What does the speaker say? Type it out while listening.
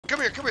Come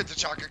here,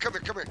 T'Chaka. Come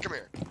here.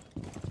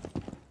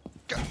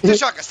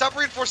 T'Chaka, stop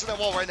reinforcing that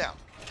wall right now.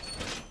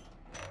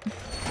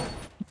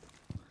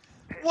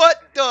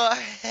 What the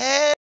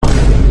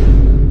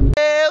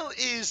hell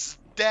is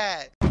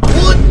that?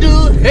 What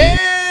the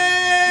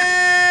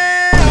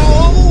hell?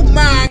 Oh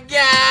my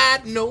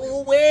God,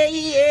 no way,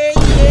 yeah.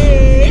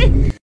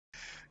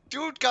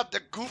 Dude got the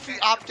Goofy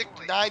Optic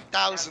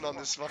 9000 on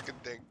this fucking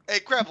thing.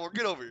 Hey, Crabble,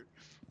 get over here.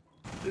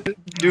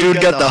 Dude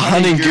got the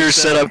hunting gear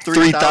set up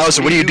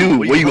 3000. What do you do?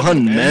 What are you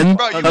hunting, men?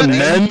 Bro, you got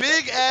these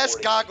big ass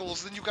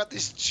goggles, then you got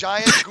this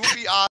giant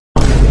Goofy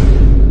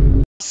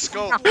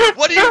scope.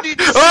 What do you need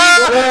to see?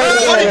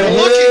 What are you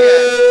looking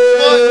at?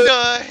 What the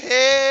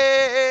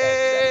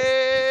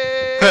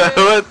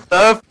hell? What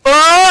the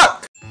fuck?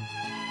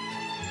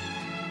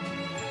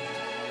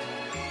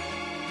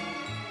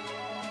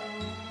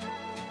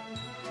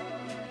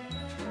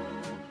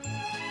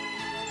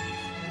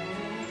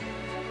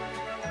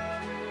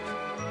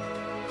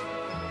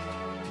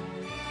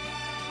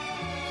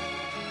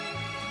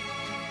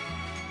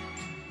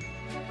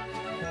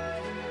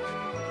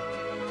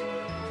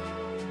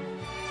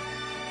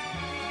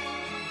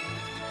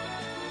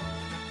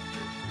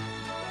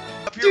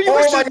 Up here,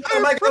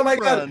 Oh my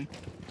god.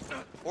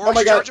 Or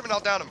charge him and I'll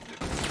down him.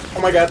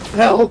 Oh my god,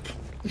 help!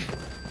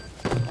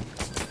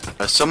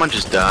 Someone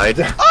just died.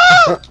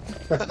 Oh!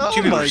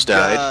 Two people just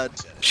died.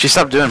 She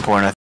stopped doing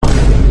porn, I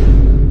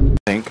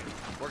think.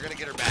 We're gonna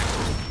get her back.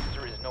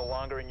 User is no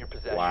longer in your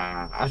possession.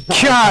 Wow.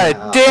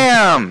 God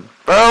damn!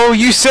 Bro,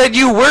 you said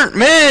you weren't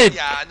mid!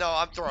 Yeah, no,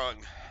 I'm throwing.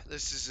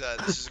 This is a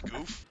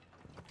goof.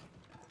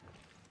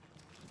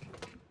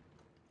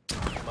 You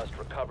must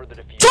recover the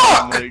diffuser.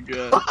 Fuck! Oh my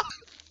god.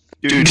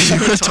 Dude, you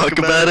wanna talk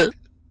about it?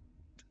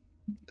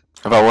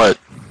 About what?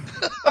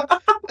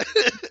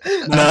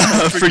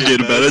 Nah, forget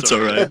about it, it's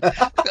alright.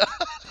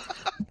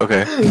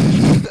 Okay.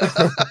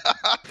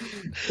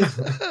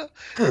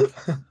 I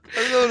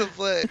don't know how to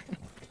play.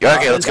 Yeah,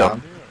 okay, let's go.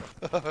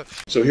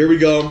 So here we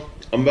go.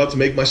 I'm about to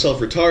make myself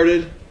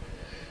retarded.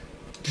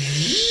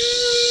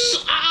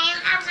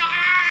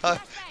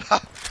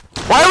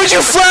 Why would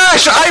you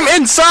flash? I'm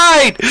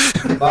inside!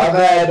 My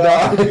bad,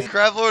 dog.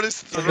 Crabblord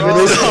is throwing.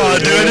 Oh,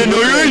 dude, I didn't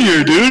know you were in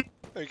here, dude.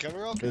 Are you coming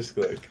around? Just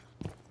click.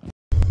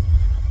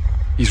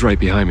 He's right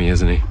behind me,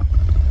 isn't he?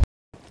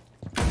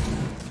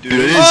 Dude, I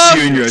didn't see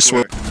you in here, I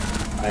swear.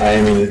 I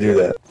didn't mean to do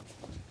that.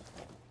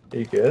 Are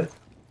you good?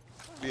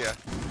 Yeah.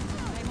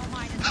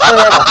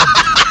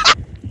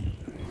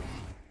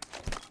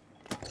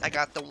 I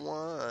got the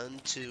 1,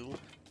 2,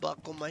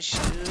 buckle my shoe.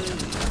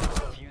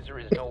 Diffuser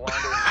is no longer in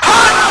your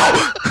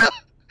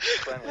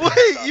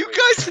Wait, you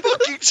guys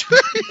fucking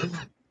trained?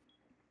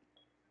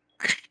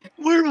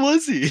 Where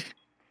was he?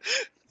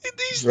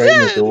 He's Right in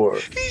dead. the door.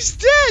 He's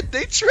dead.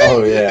 They trained.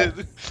 Oh, yeah.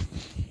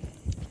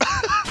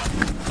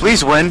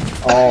 Please win.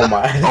 Oh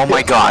my. Oh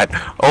my god.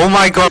 Oh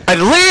my god.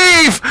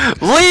 Leave!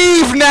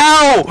 Leave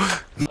now!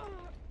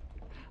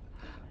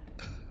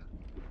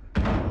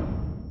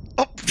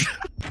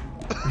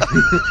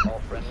 all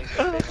friendly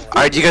stabilized.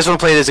 Alright, do you guys want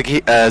to play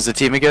it as a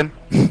team again?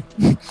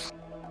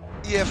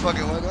 Yeah, fuck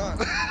it, why not?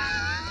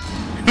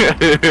 Oh,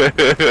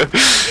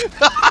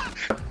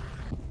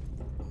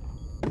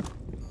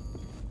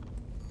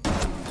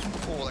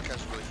 that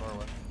guy's really far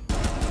away.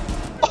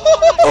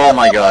 Oh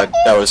my god,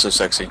 that was so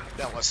sexy.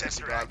 That was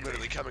sexy, bro. I'm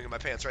literally coming in my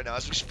pants right now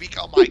as we speak.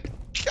 Oh my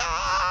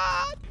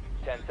god!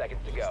 10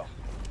 seconds to go.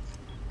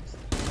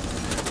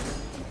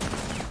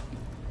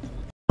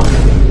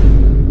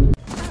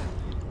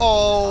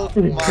 Oh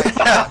my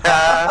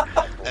god.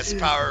 That's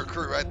power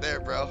recruit right there,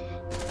 bro.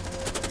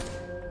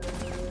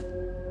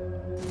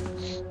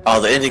 Oh,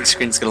 the ending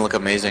screen's gonna look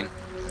amazing.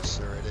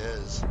 Sure it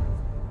is.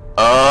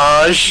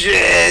 Oh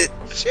shit!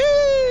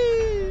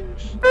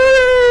 Sheesh!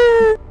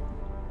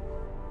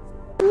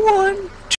 One.